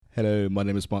Hello, my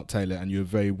name is Mark Taylor, and you're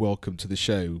very welcome to the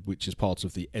show, which is part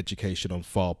of the Education on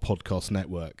Fire podcast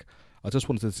network. I just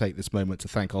wanted to take this moment to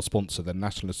thank our sponsor, the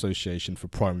National Association for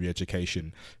Primary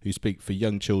Education, who speak for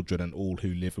young children and all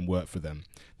who live and work for them.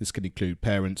 This can include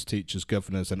parents, teachers,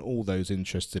 governors, and all those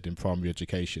interested in primary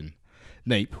education.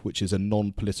 NAPE, which is a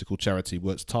non-political charity,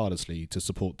 works tirelessly to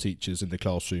support teachers in the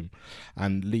classroom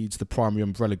and leads the primary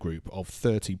umbrella group of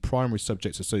 30 primary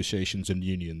subject associations and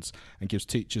unions, and gives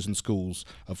teachers and schools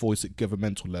a voice at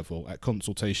governmental level at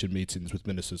consultation meetings with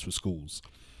ministers for schools.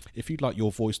 If you'd like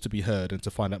your voice to be heard and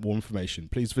to find out more information,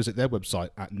 please visit their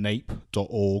website at nape.org.uk.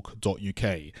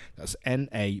 That's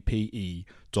nape.org.uk.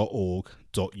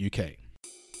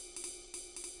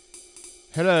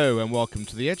 Hello and welcome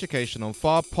to the Education on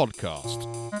Fire podcast.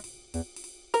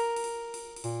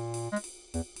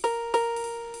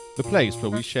 The place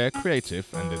where we share creative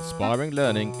and inspiring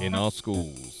learning in our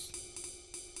schools.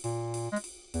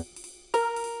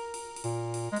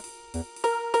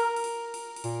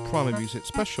 Primary Music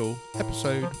Special,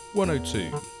 episode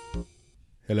 102.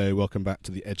 Hello, welcome back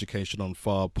to the Education on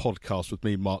Fire podcast with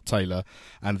me, Mark Taylor,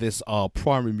 and this are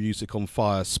Primary Music on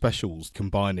Fire specials,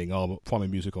 combining our Primary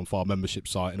Music on Fire membership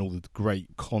site and all the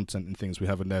great content and things we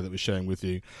have in there that we're sharing with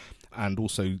you, and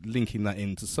also linking that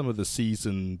into some of the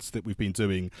seasons that we've been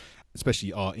doing,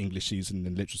 especially our English season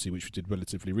in literacy, which we did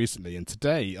relatively recently. And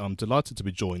today I'm delighted to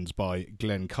be joined by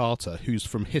Glenn Carter, who's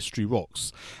from History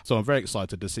Rocks. So I'm very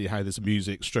excited to see how this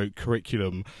music stroke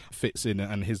curriculum fits in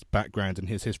and his background and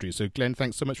his history. So Glenn,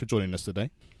 thanks so much for joining us today.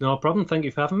 No problem. Thank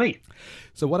you for having me.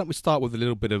 So why don't we start with a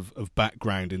little bit of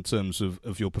background in terms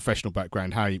of your professional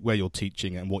background, where you're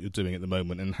teaching and what you're doing at the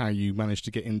moment, and how you managed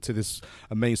to get into this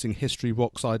amazing History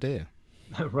Rocks idea.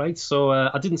 Right, so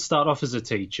I didn't start off as a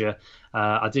teacher.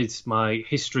 I did my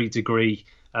history degree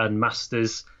and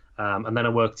masters, and then I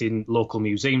worked in local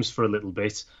museums for a little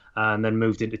bit, and then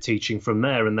moved into teaching from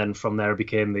there. And then from there I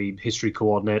became the history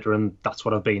coordinator, and that's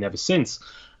what I've been ever since.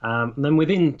 And then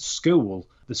within school,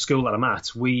 the school that I'm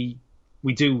at, we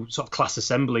do sort of class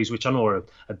assemblies, which I know are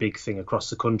a big thing across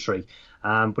the country.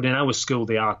 But in our school,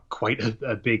 they are quite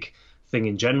a big thing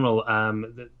in general.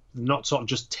 Not sort of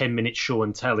just 10-minute show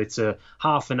and tell. It's a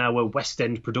half an hour West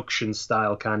End production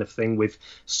style kind of thing with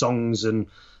songs and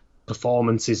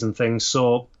performances and things.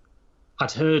 So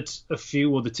I'd heard a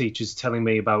few other teachers telling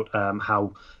me about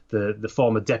how the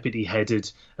former deputy head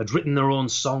had written their own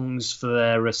songs for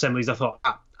their assemblies. I thought,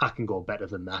 I can go better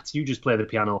than that. You just play the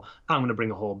piano. I'm going to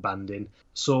bring a whole band in.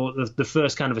 So the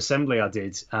first kind of assembly I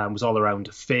did was all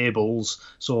around fables.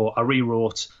 So I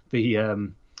rewrote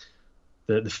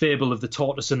the fable of the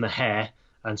tortoise and the hare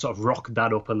and sort of rocked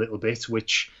that up a little bit,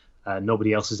 which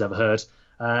nobody else has ever heard.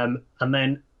 And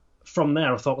then from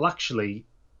there, I thought, well, actually,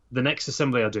 the next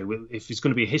assembly I do, if it's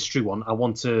going to be a history one, I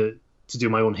want to do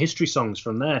my own history songs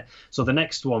from there. So the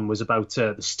next one was about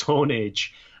the Stone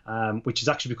Age, which has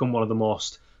actually become one of the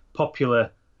most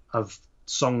popular of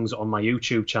songs on my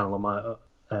YouTube channel,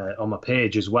 on my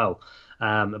page as well,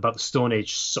 about the Stone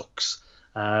Age sucks.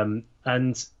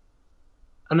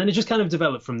 And then it just kind of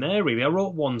developed from there, really. I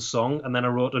wrote one song, and then I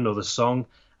wrote another song,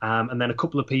 and then a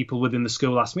couple of people within the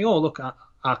school asked me, oh, look,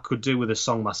 I could do with a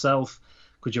song myself.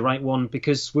 Could you write one?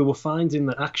 Because we were finding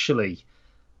that actually,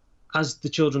 as the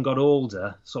children got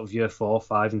older, sort of year 4,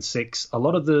 5, and 6, a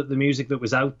lot of the music that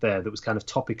was out there that was kind of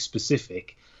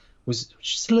topic-specific was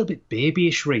just a little bit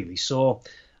babyish, really. So,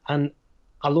 and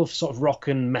I love sort of rock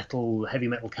and metal, heavy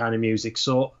metal kind of music,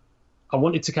 so I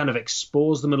wanted to kind of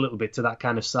expose them a little bit to that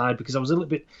kind of side, because I was a little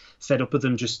bit fed up with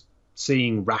them just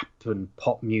seeing rap and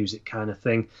pop music kind of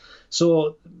thing.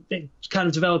 So it kind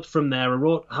of developed from there. I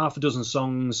wrote half a dozen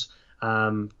songs,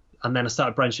 and then I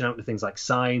started branching out into things like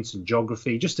science and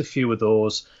geography, just a few of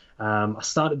those. I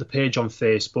started the page on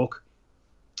Facebook,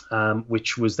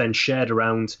 which was then shared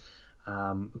around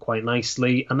quite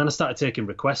nicely. And then I started taking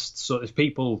requests. So if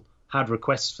people had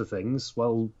requests for things,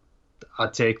 well,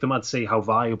 I'd take them, I'd see how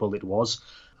viable it was.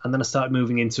 And then I started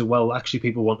moving into, well, actually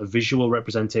people want a visual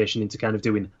representation, into kind of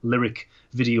doing lyric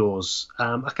videos.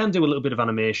 I can do a little bit of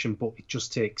animation, but it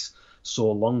just takes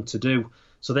so long to do.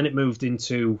 So then it moved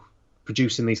into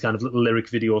producing these kind of little lyric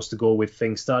videos to go with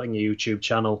things, starting a YouTube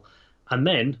channel. And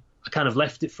then I kind of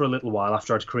left it for a little while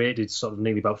after I'd created sort of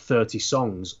nearly about 30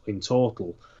 songs in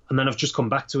total. And then I've just come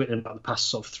back to it in about the past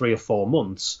sort of 3 or 4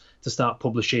 months to start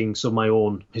publishing some of my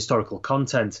own historical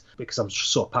content, because I'm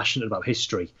just so passionate about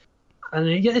history. And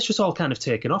yeah, it's just all kind of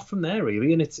taken off from there,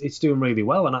 really, and it's doing really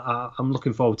well, and I'm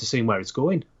looking forward to seeing where it's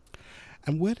going.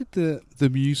 And where did the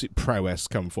music prowess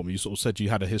come from? You sort of said you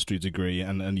had a history degree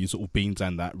and you sort of been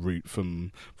down that route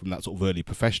from that sort of early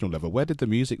professional level. Where did the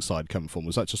music side come from?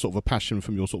 Was that just sort of a passion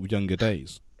from your sort of younger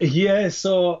days? Yeah,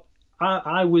 so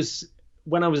I was,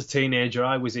 when I was a teenager,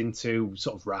 I was into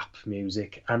sort of rap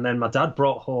music, and then my dad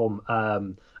brought home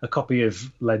a copy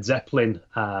of Led Zeppelin,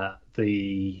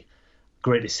 the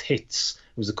greatest hits.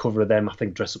 It was a cover of them, I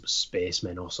think, dressed up as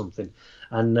spacemen or something.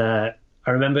 And I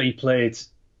remember he played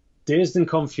Dazed and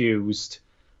Confused,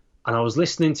 and I was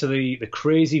listening to the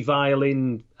crazy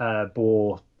violin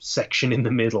bow section in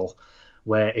the middle,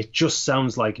 where it just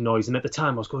sounds like noise. And at the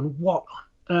time, I was going, "What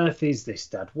on earth is this,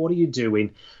 Dad? What are you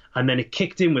doing?" And then it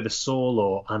kicked in with a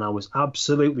solo, and I was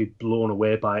absolutely blown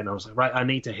away by it. And I was like, right, I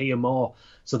need to hear more.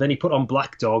 So then he put on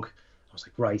Black Dog. I was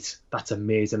like, right, that's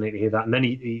amazing. I need to hear that. And then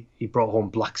he brought home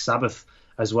Black Sabbath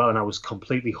as well, and I was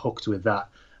completely hooked with that.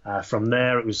 From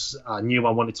there, I knew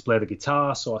I wanted to play the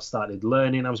guitar, so I started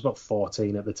learning. I was about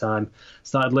 14 at the time.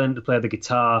 Started learning to play the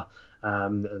guitar,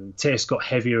 and taste got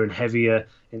heavier and heavier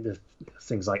into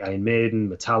things like Iron Maiden,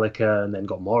 Metallica, and then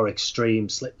got more extreme,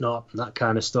 Slipknot, and that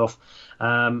kind of stuff.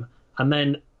 And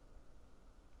then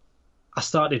I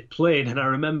started playing, and I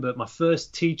remember my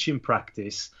first teaching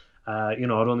practice. I'd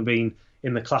only been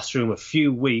in the classroom a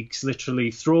few weeks, literally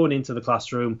thrown into the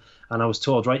classroom, and I was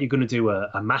told, right, you're going to do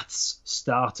a maths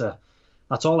starter.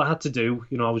 That's all I had to do.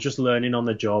 I was just learning on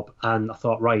the job, and I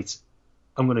thought, right,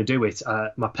 I'm going to do it.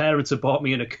 My parents had bought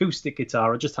me an acoustic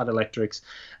guitar. I just had electrics.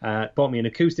 Bought me an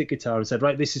acoustic guitar and said,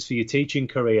 right, this is for your teaching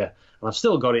career. And I've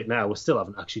still got it now. I still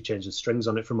haven't actually changed the strings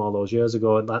on it from all those years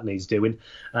ago, and that needs doing.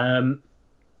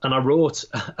 And I wrote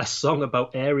a song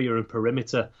about area and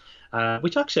perimeter,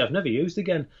 which actually I've never used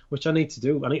again, which I need to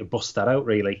do. I need to bust that out,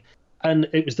 really. And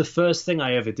it was the first thing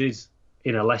I ever did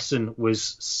in a lesson,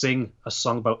 was sing a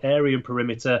song about area and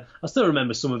perimeter. I still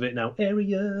remember some of it now,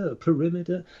 area,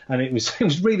 perimeter, and it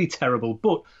was really terrible,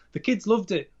 but the kids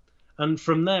loved it. And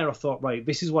from there I thought, right,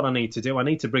 this is what I need to do. I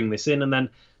need to bring this in. And then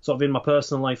sort of in my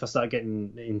personal life, I started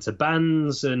getting into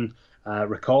bands and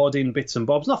recording bits and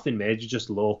bobs, nothing major,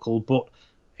 just local, but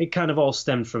it kind of all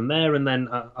stemmed from there. And then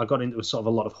I got into sort of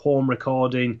a lot of home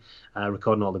recording,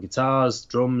 recording all the guitars,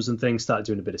 drums and things, started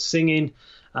doing a bit of singing.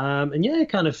 And yeah, it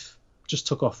kind of just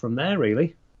took off from there,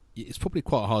 really. It's probably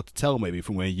quite hard to tell maybe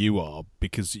from where you are,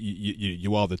 because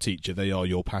you are the teacher, they are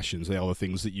your passions, they are the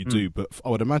things that you do. But I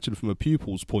would imagine from a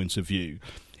pupil's point of view,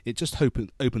 it just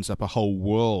opens up a whole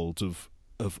world of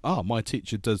my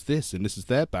teacher does this, and this is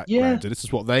their background, and this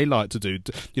is what they like to do.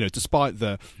 Despite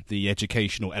the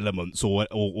educational elements or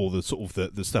the sort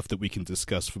of the stuff that we can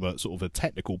discuss from a sort of a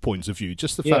technical point of view,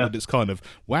 just the fact that it's kind of,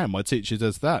 wow, my teacher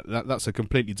does that's a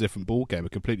completely different ballgame, a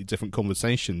completely different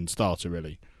conversation starter,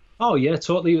 really. Oh yeah,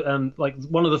 totally. Like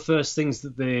one of the first things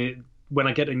that when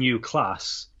I get a new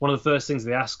class, one of the first things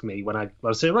they ask me when I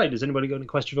say, right, has anybody got any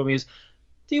question for me, is,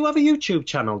 do you have a YouTube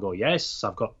channel? I go, yes,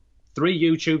 I've got 3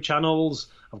 YouTube channels.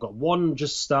 I've got one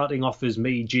just starting off as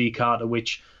me, G Carter,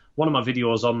 which one of my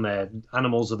videos on there,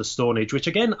 Animals of the Stone Age, which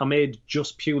again I made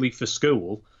just purely for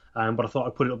school, but I thought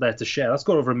I'd put it up there to share. That's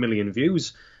got over 1 million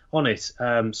views on it.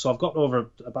 So I've got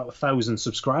over about 1,000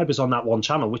 subscribers on that one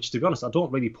channel, which, to be honest, I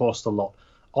don't really post a lot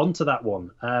onto that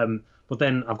one. But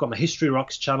then I've got my History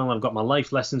Rocks channel, I've got my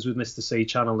Life Lessons with Mr. C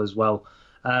channel as well.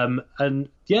 And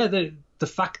yeah, the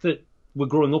fact that we're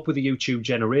growing up with a YouTube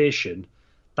generation,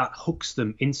 that hooks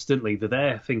them instantly. They're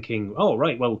there thinking, oh,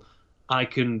 right, well, I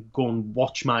can go and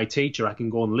watch my teacher, I can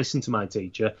go and listen to my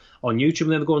teacher on YouTube,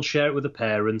 and then they go and share it with the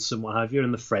parents and what have you,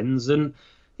 and the friends. And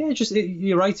yeah,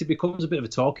 you're right, it becomes a bit of a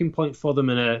talking point for them,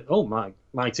 and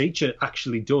my teacher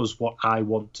actually does what I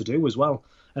want to do as well.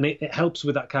 And it helps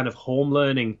with that kind of home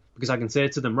learning, because I can say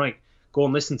to them, right, go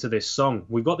and listen to this song.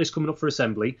 We've got this coming up for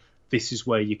assembly. This is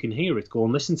where you can hear it. Go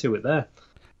and listen to it there.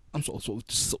 I'm sort of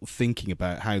thinking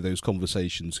about how those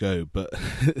conversations go, but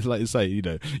like I say,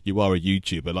 you are a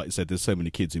YouTuber. Like I said, there's so many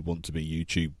kids who want to be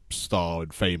YouTube star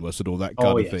and famous and all that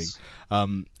kind of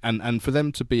thing. And for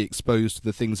them to be exposed to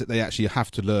the things that they actually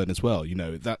have to learn as well,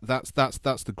 that's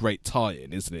the great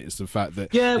tie-in, isn't it? It's the fact that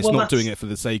it's not doing it for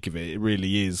the sake of it. It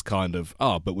really is kind of,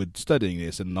 but we're studying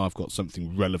this, and I've got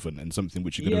something relevant and something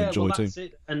which you're going to enjoy that's too.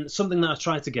 It. And something that I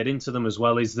try to get into them as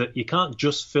well is that you can't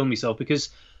just film yourself, because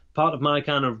part of my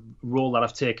kind of role that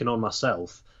I've taken on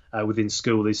myself within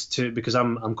school is because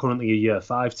I'm currently a Year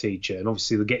 5 teacher, and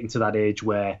obviously they're getting to that age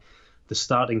where they're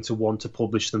starting to want to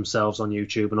publish themselves on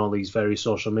YouTube and all these various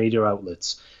social media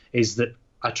outlets, is that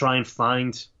I try and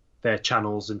find their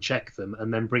channels and check them,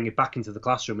 and then bring it back into the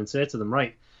classroom and say to them,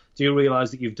 right, do you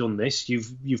realise that you've done this?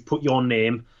 You've put your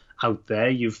name out there.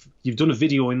 You've done a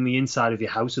video in the inside of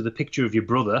your house with a picture of your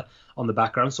brother on the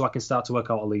background, so I can start to work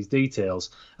out all these details.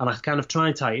 And I kind of try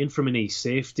and tie it in from an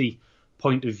e-safety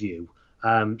point of view,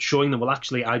 showing them, well,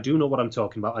 actually, I do know what I'm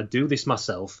talking about. I do this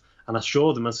myself. And I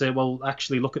show them and say, well,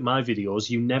 actually, look at my videos.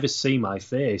 You never see my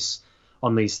face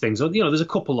on these things. Or, you know, there's a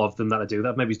couple of them that I do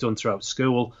that maybe done throughout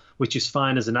school, which is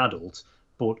fine as an adult,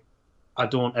 but I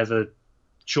don't ever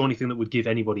show anything that would give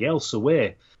anybody else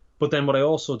away. But then what I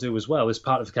also do as well as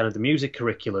part of kind of the music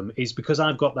curriculum is, because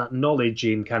I've got that knowledge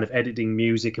in kind of editing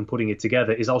music and putting it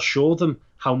together, is I'll show them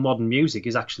how modern music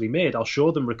is actually made. I'll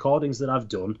show them recordings that I've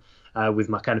done with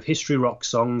my kind of history rock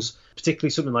songs,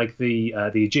 particularly something like the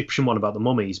Egyptian one about the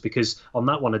mummies, because on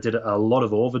that one I did a lot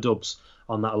of overdubs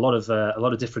on that, a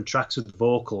lot of different tracks with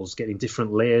vocals, getting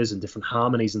different layers and different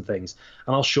harmonies and things.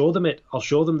 And I'll show them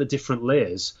the different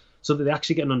layers, so that they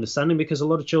actually get an understanding, because a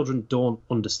lot of children don't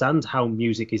understand how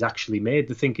music is actually made.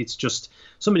 They think it's just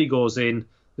somebody goes in,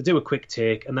 they do a quick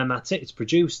take, and then that's it, it's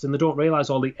produced, and they don't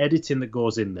realise all the editing that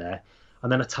goes in there.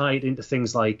 And then I tie it into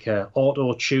things like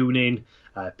auto-tuning,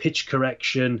 pitch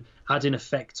correction, adding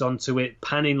effects onto it,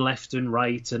 panning left and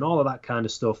right, and all of that kind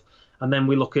of stuff. And then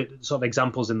we look at sort of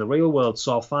examples in the real world.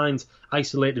 So I'll find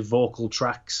isolated vocal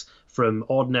tracks from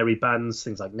ordinary bands,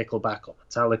 things like Nickelback or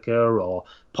Metallica, or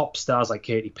pop stars like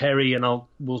Katy Perry, and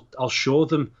I'll show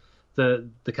them the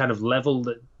kind of level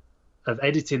of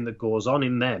editing that goes on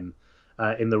in them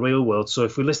in the real world. So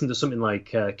if we listen to something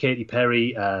like Katy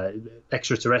Perry,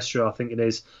 Extraterrestrial, I think it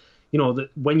is, you know,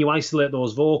 that when you isolate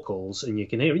those vocals and you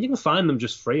can find them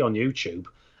just free on YouTube.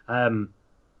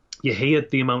 You hear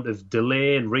the amount of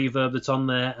delay and reverb that's on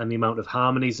there and the amount of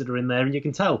harmonies that are in there, and you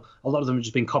can tell a lot of them have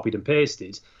just been copied and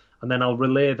pasted. And then I'll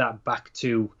relay that back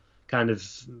to kind of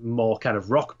more kind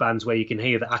of rock bands, where you can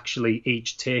hear that actually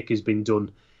each take has been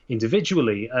done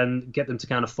individually, and get them to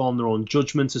kind of form their own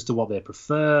judgments as to what they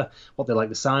prefer, what they like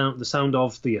the sound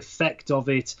of, the effect of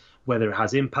it, whether it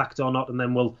has impact or not. And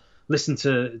then we'll listen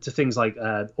to things like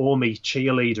Omi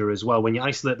Cheerleader as well. When you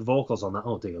isolate the vocals on that,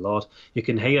 oh dear Lord, you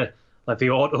can hear like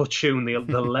the auto-tune,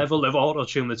 the level of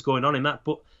auto-tune that's going on in that,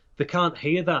 but they can't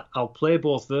hear that. I'll play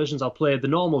both versions. I'll play the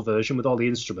normal version with all the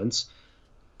instruments,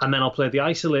 and then I'll play the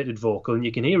isolated vocal, and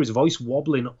you can hear his voice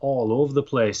wobbling all over the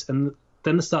place. And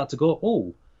then they start to go,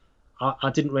 oh, I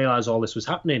didn't realise all this was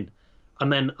happening.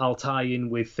 And then I'll tie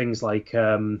in with things like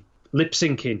lip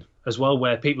syncing as well,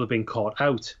 where people have been caught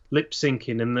out lip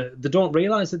syncing, and they don't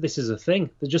realise that this is a thing.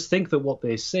 They just think that what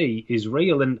they see is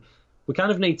real, and we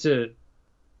kind of need to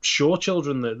show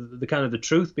children the kind of the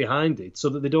truth behind it, so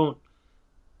that they don't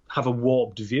have a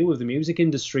warped view of the music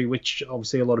industry, which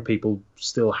obviously a lot of people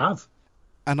still have.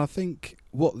 And I think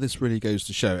what this really goes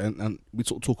to show, and we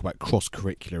sort of talk about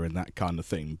cross-curricular and that kind of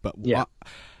thing, but yeah.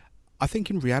 I think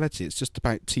in reality it's just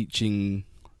about teaching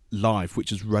live,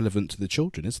 which is relevant to the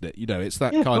children, isn't it? You know, it's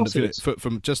that kind of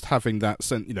from just having that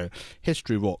sense. You know,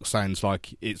 history rock sounds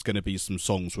like it's going to be some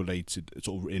songs related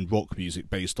sort of in rock music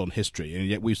based on history, and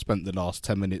yet we've spent the last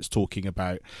 10 minutes talking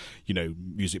about, you know,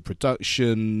 music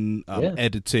production,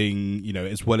 editing, you know,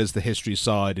 as well as the history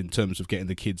side in terms of getting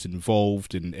the kids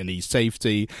involved in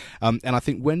e-safety, and I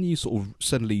think when you sort of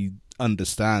suddenly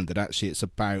understand that actually it's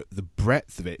about the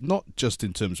breadth of it, not just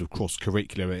in terms of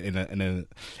cross-curricular in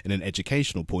an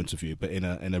educational point of view, but in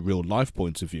a real life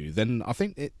point of view, then I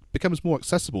think it becomes more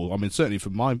accessible. I mean, certainly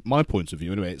from my point of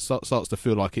view anyway, it starts to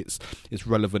feel like it's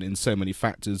relevant in so many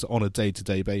factors on a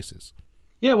day-to-day basis.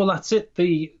 Yeah, well, that's it.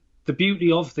 The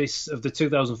beauty of the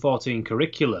 2014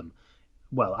 curriculum,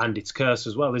 well, and its curse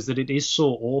as well, is that it is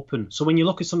so open. So when you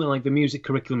look at something like the music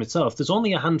curriculum itself, there's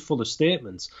only a handful of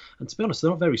statements. And to be honest,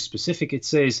 they're not very specific. It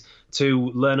says to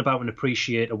learn about and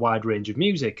appreciate a wide range of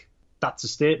music. That's a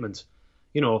statement,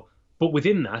 you know. But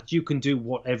within that, you can do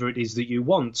whatever it is that you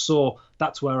want. So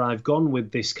that's where I've gone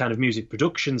with this kind of music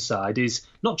production side, is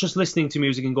not just listening to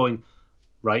music and going,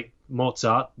 right,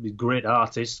 Mozart, great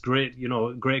artist, great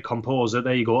composer,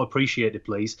 there you go, appreciate it,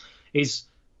 please, is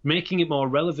making it more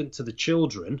relevant to the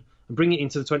children and bringing it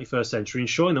into the 21st century and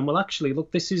showing them, well, actually,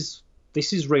 look, this is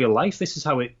real life. This is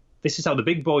how the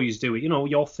big boys do it. You know,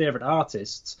 your favourite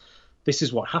artists, this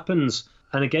is what happens.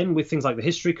 And again, with things like the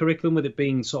history curriculum, with it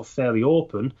being sort of fairly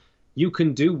open, you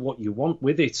can do what you want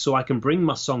with it. So I can bring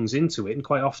my songs into it. And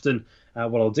quite often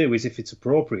what I'll do is, if it's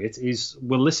appropriate, is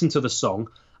we'll listen to the song.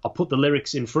 I'll put the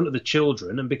lyrics in front of the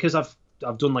children. And because I've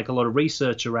done like a lot of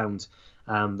research around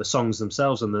the songs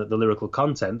themselves and the lyrical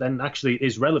content, then actually it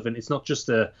is relevant. It's not just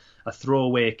a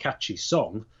throwaway catchy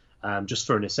song just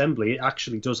for an assembly. It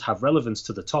actually does have relevance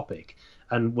to the topic.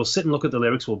 And we'll sit and look at the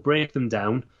lyrics, we'll break them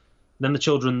down, then the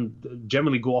children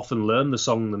generally go off and learn the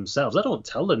song themselves. I don't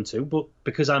tell them to, but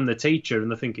because I'm the teacher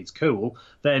and they think it's cool,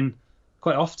 then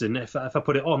quite often if I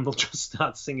put it on, they'll just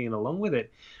start singing along with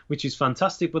it, which is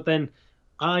fantastic. But then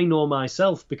I know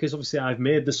myself, because obviously I've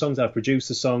made the songs, I've produced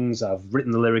the songs, I've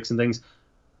written the lyrics and things.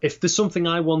 If there's something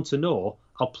I want to know,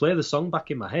 I'll play the song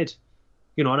back in my head,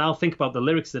 and I'll think about the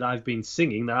lyrics that I've been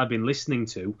singing, that I've been listening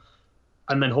to,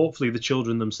 and then hopefully the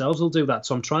children themselves will do that.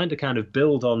 So I'm trying to kind of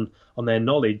build on their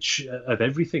knowledge of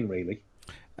everything, really.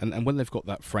 And when they've got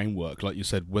that framework, like you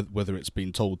said, whether it's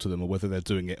been told to them or whether they're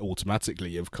doing it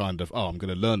automatically, of kind of, I'm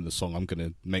going to learn the song, I'm going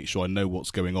to make sure I know what's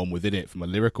going on within it from a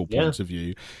lyrical point of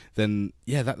view, then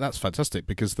that's fantastic,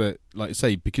 because like you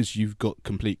say, because you've got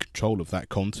complete control of that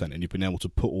content and you've been able to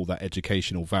put all that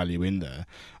educational value in there,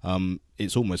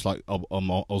 it's almost like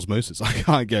osmosis,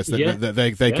 I guess.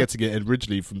 They're getting it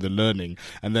originally from the learning,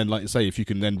 and then, like you say, if you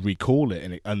can then recall it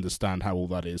and understand how all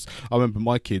that is. I remember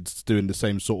my kids doing the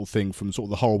same sort of thing from sort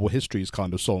of the horrible histories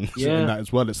kind of songs in that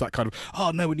as well. It's that kind of,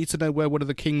 we need to know where one of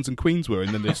the kings and queens were, and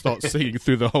then they start singing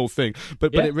through the whole thing.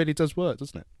 But it really does work,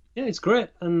 doesn't it? Yeah, it's great,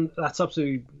 and that's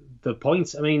absolutely the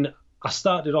point. I mean, I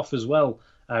started off as well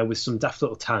with some Daft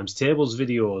Little Times Tables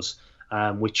videos,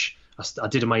 which I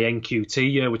did in my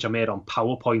NQT year, which I made on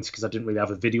PowerPoint because I didn't really have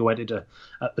a video editor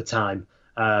at the time.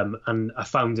 And I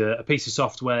found a piece of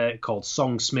software called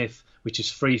Songsmith, which is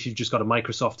free if you've just got a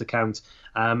Microsoft account.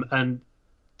 And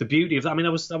the beauty of that, I mean, I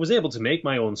was able to make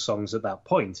my own songs at that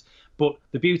point, but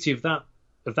the beauty of that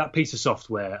piece of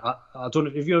software, I don't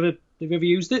know, have you ever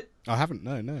used it? I haven't,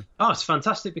 no. Oh, it's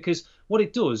fantastic, because what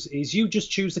it does is you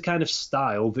just choose the kind of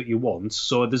style that you want.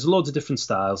 So there's loads of different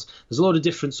styles. There's a load of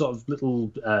different sort of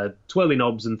little twirly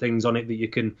knobs and things on it that you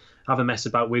can have a mess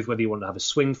about with, whether you want to have a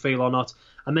swing feel or not.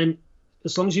 And then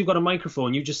as long as you've got a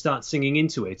microphone, you just start singing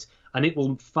into it, and it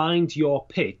will find your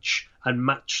pitch and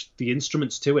match the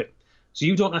instruments to it. So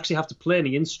you don't actually have to play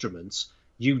any instruments.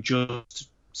 You just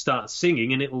start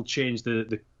singing, and it will change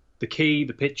the key,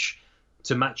 the pitch,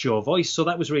 to match your voice. So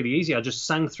that was really easy. I just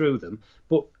sang through them.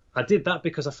 But I did that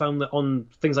because I found that on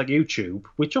things like YouTube,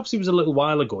 which obviously was a little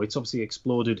while ago, it's obviously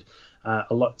exploded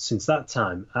a lot since that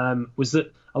time, was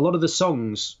that a lot of the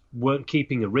songs weren't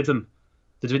keeping a rhythm.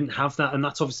 They didn't have that, and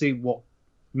that's obviously what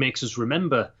makes us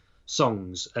remember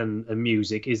songs and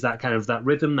music, is that kind of that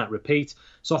rhythm, that repeat.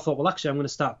 So I thought, well, actually, I'm going to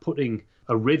start putting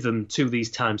a rhythm to these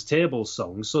times table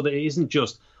songs, so that it isn't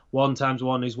just 1 times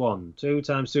 1 is 1, 2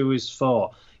 times 2 is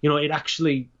 4. It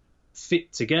actually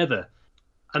fit together.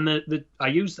 And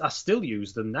I still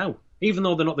use them now, even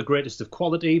though they're not the greatest of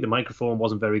quality. The microphone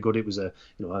wasn't very good. It was a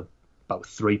about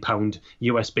 £3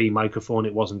 USB microphone.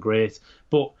 It wasn't great,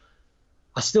 but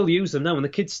I still use them now, and the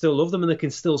kids still love them, and they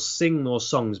can still sing those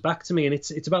songs back to me. And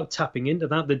it's about tapping into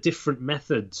that, the different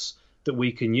methods that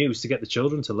we can use to get the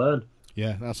children to learn.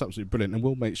 Yeah, that's absolutely brilliant. And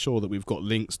we'll make sure that we've got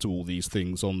links to all these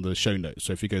things on the show notes.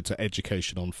 So if you go to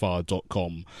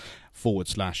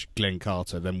educationonfire.com/Glenn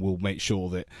Carter, then we'll make sure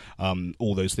that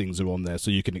all those things are on there,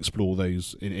 so you can explore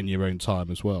those in your own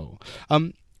time as well.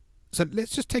 So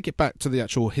let's just take it back to the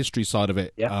actual history side of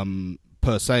it. Yeah.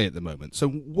 Per se at the moment. So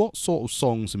what sort of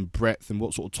songs and breadth and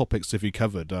what sort of topics have you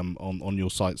covered on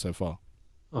your site so far?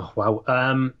 Oh,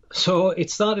 wow. So it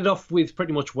started off with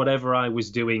pretty much whatever I was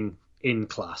doing in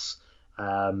class.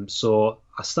 So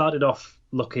I started off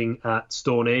looking at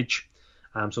Stone Age.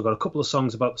 So I've got a couple of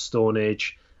songs about the Stone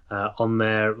Age on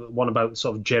there. One about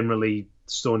sort of generally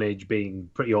Stone Age being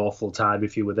pretty awful time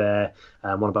if you were there.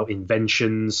 One about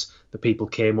inventions that people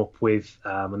came up with.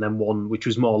 And then one which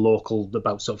was more local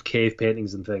about sort of cave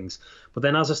paintings and things. But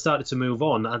then as I started to move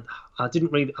on, I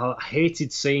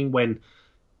hated seeing when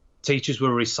teachers were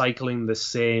recycling the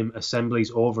same assemblies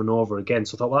over and over again.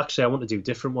 So I thought, well, actually, I want to do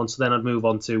different ones. So then I'd move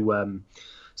on to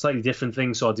slightly different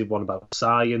things. So I did one about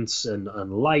science and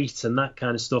light and that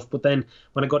kind of stuff. But then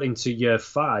when I got into year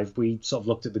 5, we sort of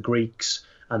looked at the Greeks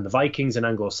and the Vikings and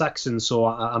Anglo-Saxons. So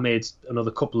I made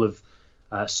another couple of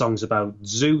songs about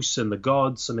Zeus and the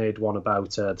gods. I made one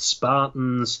about the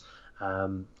Spartans.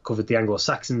 Covered the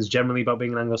Anglo-Saxons generally, about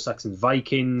being an Anglo-Saxon,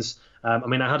 Vikings. I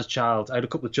had a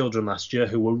couple of children last year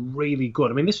who were really good.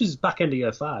 I mean, this was back end of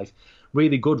year 5,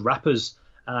 really good rappers.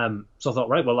 So I thought,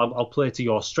 right, well, I'll play to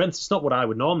your strengths. It's not what I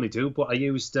would normally do, but I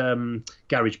used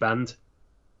GarageBand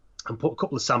and put a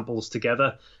couple of samples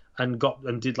together and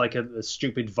did like a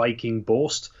stupid Viking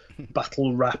boast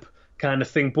battle rap kind of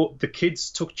thing. But the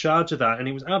kids took charge of that, and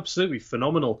it was absolutely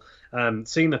phenomenal.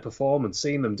 Seeing their performance,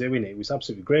 seeing them doing it was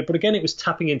absolutely great. But again, it was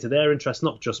tapping into their interest,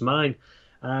 not just mine.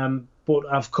 But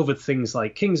I've covered things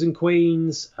like kings and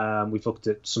queens. We've looked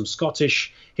at some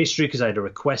Scottish history because I had a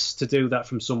request to do that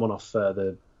from someone off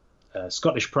the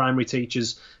Scottish primary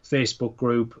teachers Facebook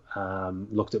group,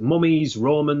 looked at mummies,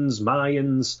 Romans,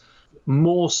 Mayans,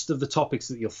 most of the topics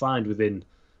that you'll find within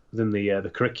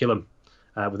the curriculum,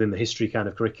 within the history kind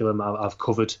of curriculum, I've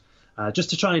covered,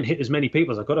 just to try and hit as many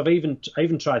people as I could. I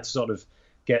even tried to sort of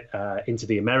get into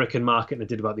the American market, and I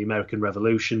did about the American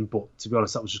Revolution, but to be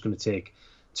honest, that was just going to take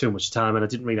too much time, and I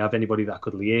didn't really have anybody that I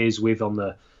could liaise with on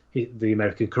the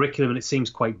American curriculum, and it seems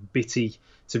quite bitty,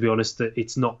 to be honest, that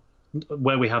it's not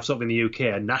where we have sort of in the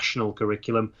UK a national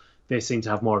curriculum. They seem to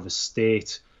have more of a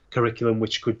state curriculum,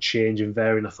 which could change and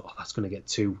vary, and I thought, that's going to get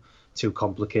too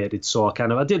complicated. So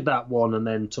I did that one and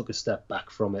then took a step back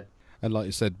from it. And like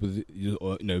you said, with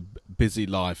your busy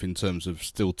life in terms of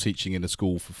still teaching in a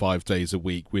school for 5 days a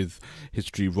week with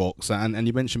History Rocks, and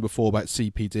you mentioned before about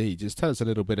CPD. Just tell us a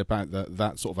little bit about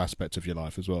that sort of aspect of your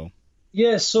life as well.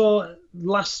 Yeah, so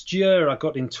last year I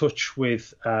got in touch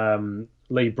with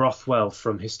Lee Brothwell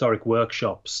from Historic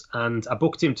Workshops, and I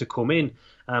booked him to come in.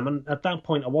 And at that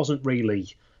point, I wasn't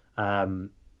really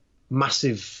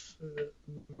massively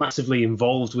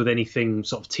involved with anything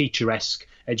sort of teacher-esque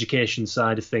education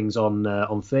side of things on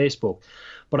Facebook.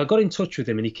 But I got in touch with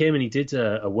him, and he came and he did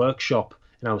a workshop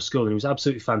in our school, and it was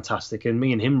absolutely fantastic. And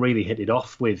me and him really hit it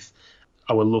off with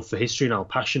our love for history and our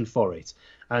passion for it.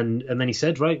 And then he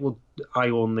said, right, well, I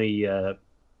own the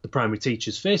primary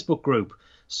teachers Facebook group,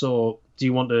 so do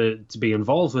you want to be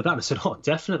involved with that? And I said, oh,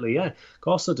 definitely, yeah, of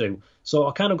course I do. So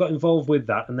I kind of got involved with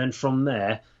that, and then from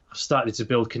there, I've started to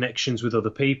build connections with other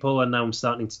people, and now I'm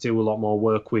starting to do a lot more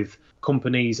work with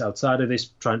companies outside of this,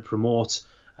 trying to promote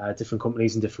different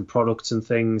companies and different products and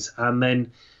things. And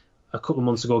then a couple of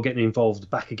months ago, getting involved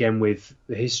back again with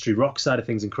the History Rock side of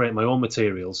things and creating my own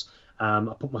materials.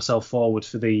 I put myself forward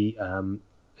for the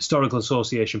Historical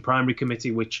Association Primary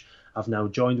Committee, which I've now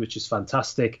joined, which is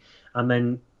fantastic. And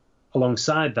then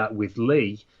alongside that with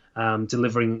Lee,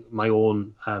 delivering my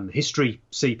own history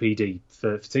CPD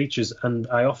for teachers. And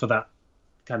I offer that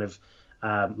kind of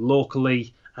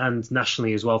locally and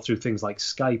nationally as well through things like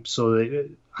Skype, so that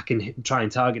I can try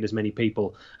and target as many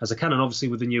people as I can. And obviously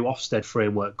with the new Ofsted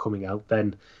framework coming out,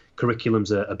 then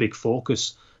curriculum's a big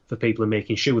focus for people, and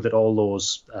making sure that all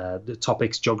those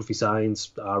topics, geography,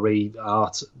 science, RE,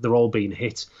 art, they're all being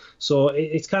hit. So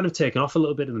it's kind of taken off a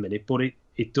little bit in the minute, but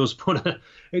it does put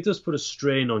a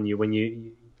strain on you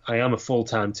when I am a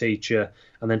full-time teacher,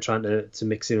 and then trying to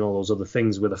mix in all those other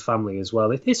things with a family as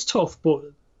well. It's tough, but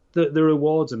the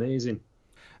reward's amazing.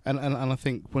 And I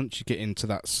think once you get into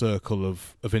that circle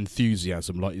of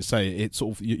enthusiasm, like you say, it's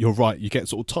sort of, you're right, you get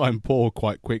sort of time poor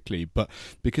quite quickly, but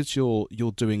because you're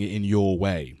doing it in your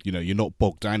way, you're not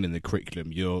bogged down in the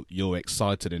curriculum, you're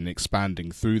excited and expanding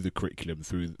through the curriculum,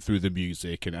 through the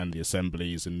music and the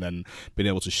assemblies, and then being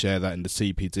able to share that in the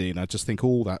CPD. And I just think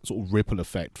all that sort of ripple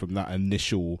effect from that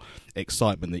initial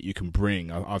excitement that you can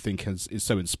bring, I think is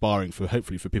so inspiring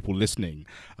hopefully for people listening,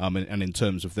 and in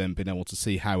terms of them being able to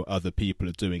see how other people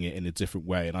are doing it in a different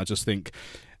way. And I just think,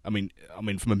 I mean,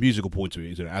 from a musical point of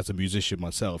view, as a musician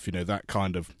myself, that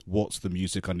kind of what's the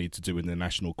music I need to do in the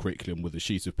national curriculum with a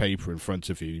sheet of paper in front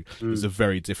of you is a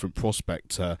very different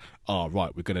prospect to,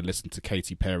 right, we're going to listen to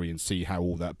Katy Perry and see how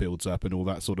all that builds up and all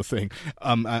that sort of thing.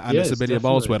 And yes, it's a million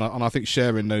miles away. And I think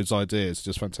sharing those ideas is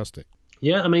just fantastic.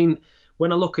 Yeah, I mean,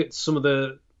 when I look at some of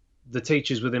the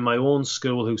teachers within my own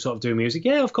school who sort of do music,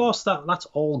 yeah, of course, that's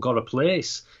all got a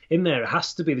place in there. It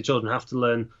has to be. The children have to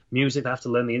learn music, they have to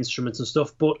learn the instruments and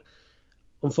stuff. But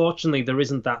unfortunately, there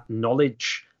isn't that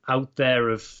knowledge out there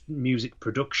of music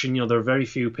production. There are very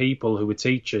few people who are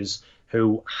teachers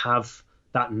who have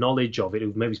that knowledge of it,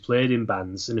 who've maybe played in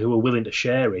bands and who are willing to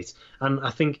share it. And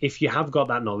I think if you have got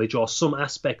that knowledge or some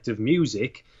aspect of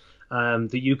music that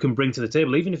you can bring to the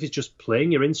table, even if it's just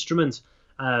playing your instrument,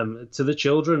 to the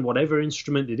children, whatever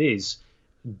instrument it is,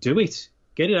 do it.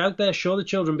 Get it out there, show the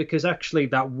children, because actually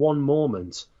that one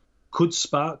moment could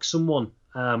spark someone.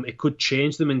 It could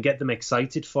change them and get them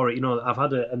excited for it. I've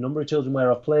had a number of children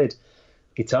where I've played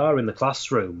guitar in the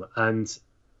classroom, and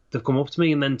they've come up to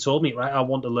me and then told me, right, I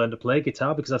want to learn to play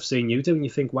guitar because I've seen you do, and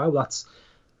you think, wow,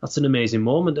 that's an amazing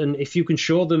moment. And if you can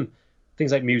show them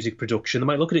things like music production, they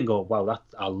might look at it and go, wow,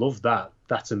 I love that.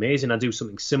 That's amazing. I do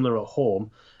something similar at home.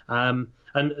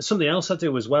 And something else I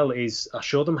do as well is I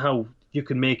show them how you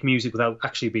can make music without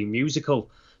actually being musical.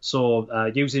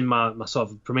 So using my sort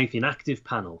of Promethean Active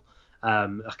panel,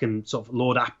 I can sort of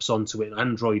load apps onto it,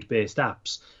 Android-based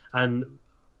apps. And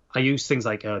I use things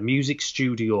like a Music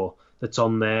Studio that's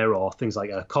on there, or things like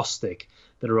Acoustic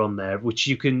that are on there, which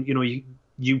you can,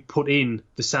 you put in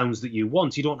the sounds that you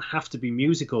want. You don't have to be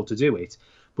musical to do it.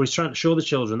 But it's trying to show the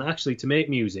children that actually to make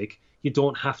music, you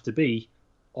don't have to be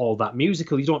all that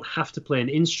musical. You don't have to play an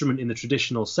instrument in the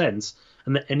traditional sense,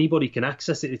 and that anybody can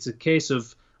access it. It's a case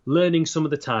of learning some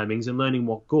of the timings and learning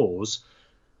what goes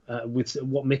with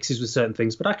what mixes with certain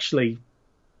things. But actually,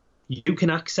 you can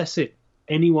access it.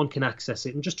 Anyone can access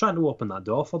it, and just trying to open that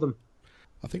door for them.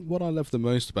 I think what I love the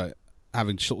most about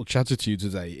having sort of chatted to you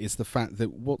today is the fact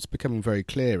that what's becoming very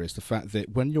clear is the fact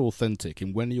that when you're authentic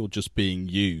and when you're just being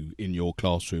you in your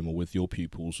classroom or with your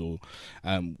pupils or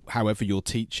however you're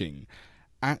teaching,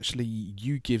 actually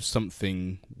you give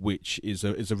something which is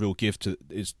a real gift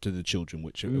to the children,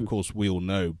 which of course we all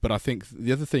know. But I think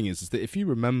the other thing is that if you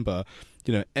remember,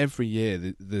 every year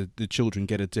the children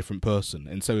get a different person,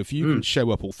 and so if you can show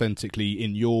up authentically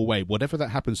in your way, whatever that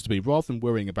happens to be, rather than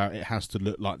worrying about it has to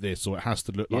look like this or it has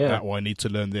to look like that or I need to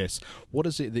learn this, what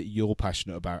is it that you're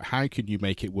passionate about? How can you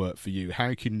make it work for you?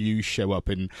 How can you show up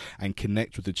and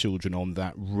connect with the children on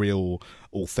that real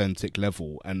authentic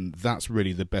level? And that's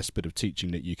really the best bit of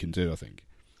teaching that you can do, I think.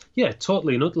 Yeah,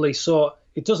 totally and utterly. So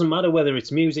it doesn't matter whether it's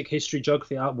music, history,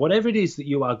 geography, art, whatever it is that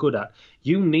you are good at,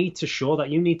 you need to show that.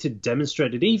 You need to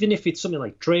demonstrate it. Even if it's something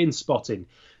like train spotting,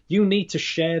 you need to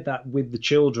share that with the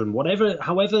children.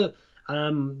 However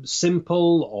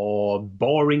simple or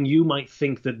boring you might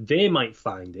think that they might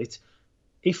find it,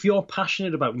 if you're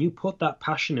passionate about it and you put that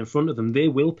passion in front of them, they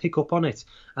will pick up on it.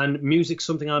 And music's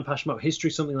something I'm passionate about,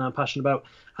 history's something that I'm passionate about.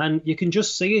 And you can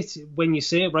just see it when you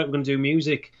say, right, we're going to do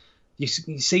music. You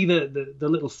see the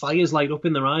little fires light up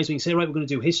in their eyes when you say, right, we're going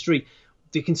to do history.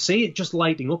 You can see it just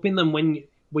lighting up in them when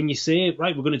you say,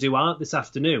 right, we're going to do art this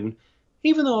afternoon.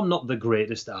 Even though I'm not the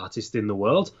greatest artist in the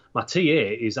world, my TA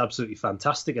is absolutely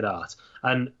fantastic at art.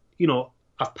 And,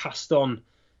 I've passed on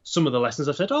some of the lessons.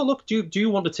 I've said, oh, look, do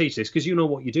you want to teach this? Because you know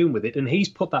what you're doing with it. And he's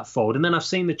put that forward. And then I've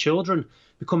seen the children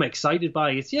become excited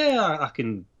by it. Yeah, I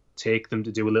can take them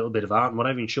to do a little bit of art and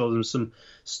whatever and show them some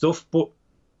stuff. But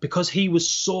because he was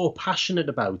so passionate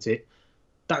about it,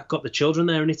 that got the children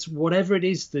there. And it's whatever it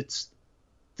is that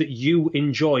you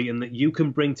enjoy and that you can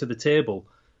bring to the table.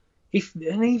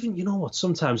 And even, you know what,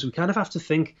 sometimes we kind of have to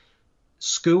think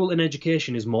school and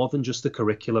education is more than just the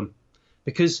curriculum,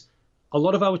 because a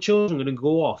lot of our children are going to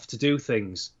go off to do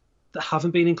things that haven't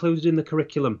been included in the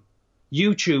curriculum.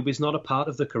 YouTube is not a part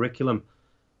of the curriculum.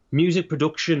 Music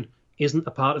production isn't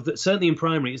a part of the, certainly in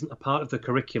primary, isn't a part of the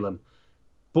curriculum.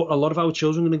 But a lot of our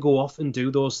children are going to go off and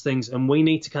do those things, and we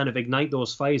need to kind of ignite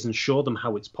those fires and show them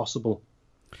how it's possible.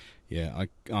 Yeah,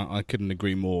 I couldn't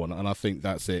agree more, and I think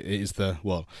that's it. It is as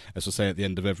I say at the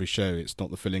end of every show, it's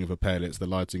not the filling of a pail, it's the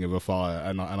lighting of a fire,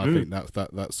 and I think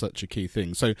that's such a key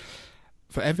thing. So,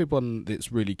 for everyone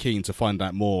that's really keen to find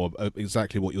out more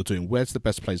exactly what you're doing, where's the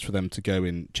best place for them to go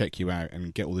and check you out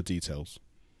and get all the details?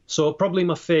 So probably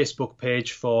my Facebook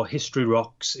page for History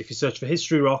Rocks. If you search for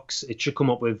History Rocks, it should come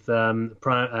up with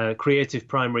Creative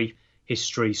Primary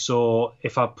History. So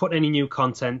if I put any new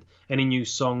content, any new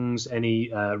songs, any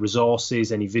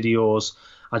resources, any videos,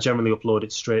 I generally upload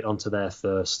it straight onto there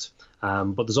first.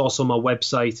 But there's also my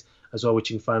website as well, which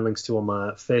you can find links to on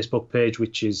my Facebook page,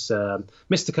 which is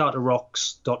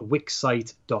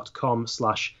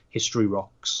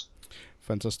mrcarterrocks.wixsite.com/historyrocks.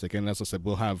 Fantastic. And as I said,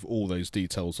 we'll have all those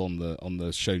details on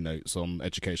the show notes on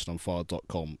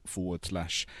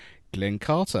educationonfire.com/Glenn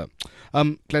Carter.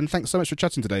 Glenn, thanks so much for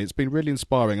chatting today. It's been really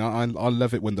inspiring. I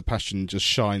love it when the passion just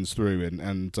shines through,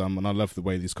 and I love the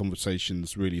way these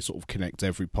conversations really sort of connect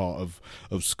every part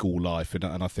of school life, and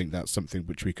I think that's something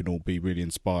which we can all be really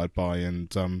inspired by,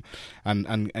 and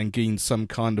gain some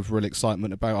kind of real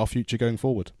excitement about our future going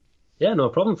forward. Yeah, no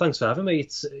problem. Thanks for having me.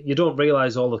 You don't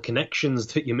realise all the connections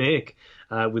that you make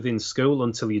within school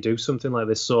until you do something like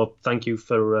this. So thank you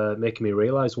for making me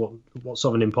realise what sort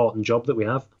of an important job that we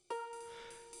have.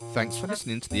 Thanks for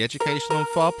listening to the Education on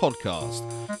Fire podcast.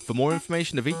 For more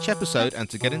information of each episode and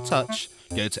to get in touch,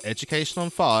 go to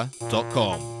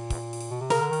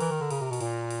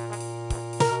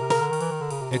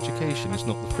educationonfire.com. Education is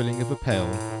not the filling of a pail,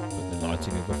 but the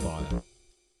lighting of a fire.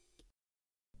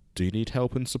 Do you need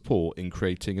help and support in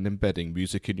creating and embedding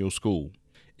music in your school?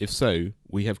 If so,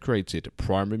 we have created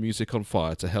Primary Music on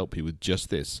Fire to help you with just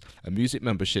this, a music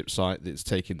membership site that's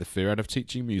taking the fear out of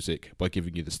teaching music by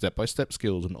giving you the step-by-step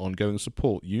skills and ongoing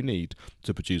support you need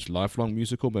to produce lifelong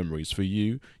musical memories for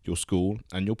you, your school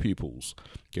and your pupils.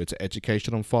 Go to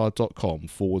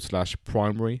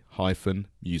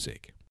educationonfire.com/primary-music.